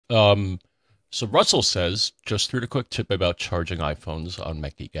So Russell says, just heard a quick tip about charging iPhones on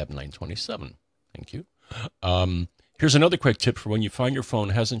MacGeekGab 927. Thank you. Here's another quick tip for when you find your phone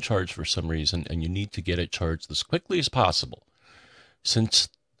hasn't charged for some reason and you need to get it charged as quickly as possible. Since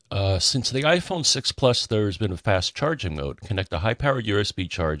the iPhone 6 Plus, there's been a fast charging mode. Connect a high-powered USB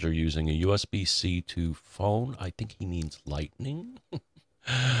charger using a USB-C to phone. I think he means Lightning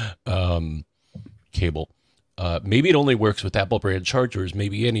cable. Maybe it only works with Apple brand chargers,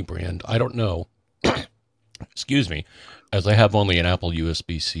 maybe any brand. I don't know. Excuse me, as I have only an Apple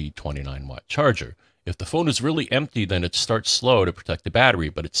USB-C 29-watt charger. If the phone is really empty, then it starts slow to protect the battery,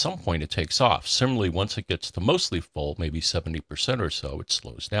 but at some point it takes off. Similarly, once it gets to mostly full, maybe 70% or so, it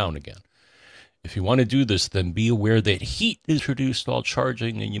slows down again. If you want to do this, then be aware that heat is produced while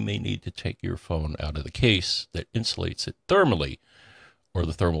charging, and you may need to take your phone out of the case that insulates it thermally, or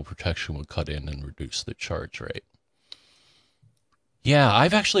the thermal protection will cut in and reduce the charge rate. Yeah,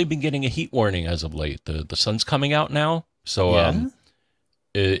 I've actually been getting a heat warning as of late. The sun's coming out now, so Yeah.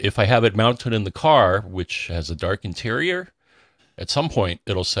 if I have it mounted in the car, which has a dark interior, at some point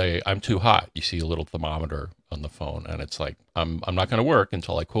it'll say I'm too hot. You see a little thermometer on the phone, and it's like I'm not going to work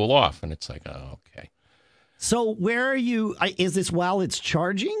until I cool off, and it's like, oh, okay. So where are you? Is this while it's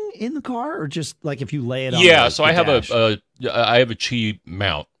charging in the car, or just like if you lay it on? Yeah, the, so the I have dash? I have a Qi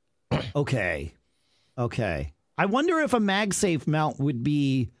mount. Okay. Okay. I wonder if a MagSafe mount would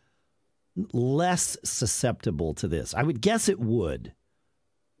be less susceptible to this. I would guess it would.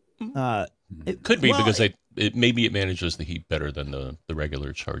 It could be, well, because maybe it manages the heat better than the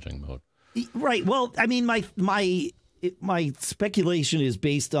regular charging mode. right. Well, I mean, my speculation is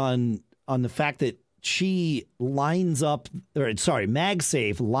based on the fact that MagSafe lines up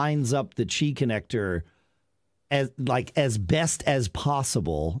the Qi connector as best as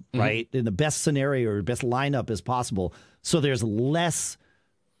possible, right? In the best scenario or best lineup as possible. So there's less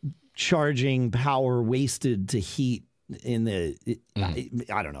charging power wasted to heat in the.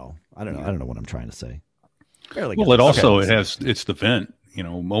 I don't know. I don't know what I'm trying to say. Well, it's the vent. You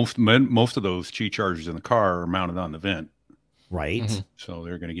know, most of those Qi chargers in the car are mounted on the vent, right? So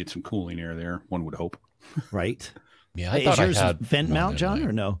they're going to get some cooling air there. One would hope, right? Yeah, I Is thought yours I had vent mount, John,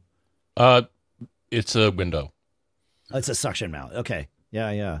 or no? It's a window. It's a suction mount. Okay.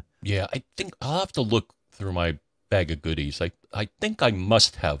 Yeah. Yeah, I think I'll have to look through my bag of goodies. I think I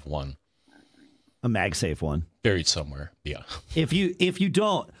must have one A MagSafe one. buried somewhere. Yeah. If you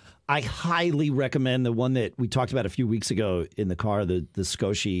don't, I highly recommend the one that we talked about a few weeks ago in the car, the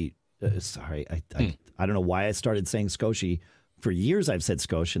Scoshi. Sorry, I don't know why I started saying Scoshi. For years I've said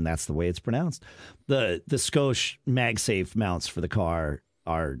Scosh, and that's the way it's pronounced. The Scosh MagSafe mounts for the car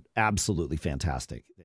are absolutely fantastic.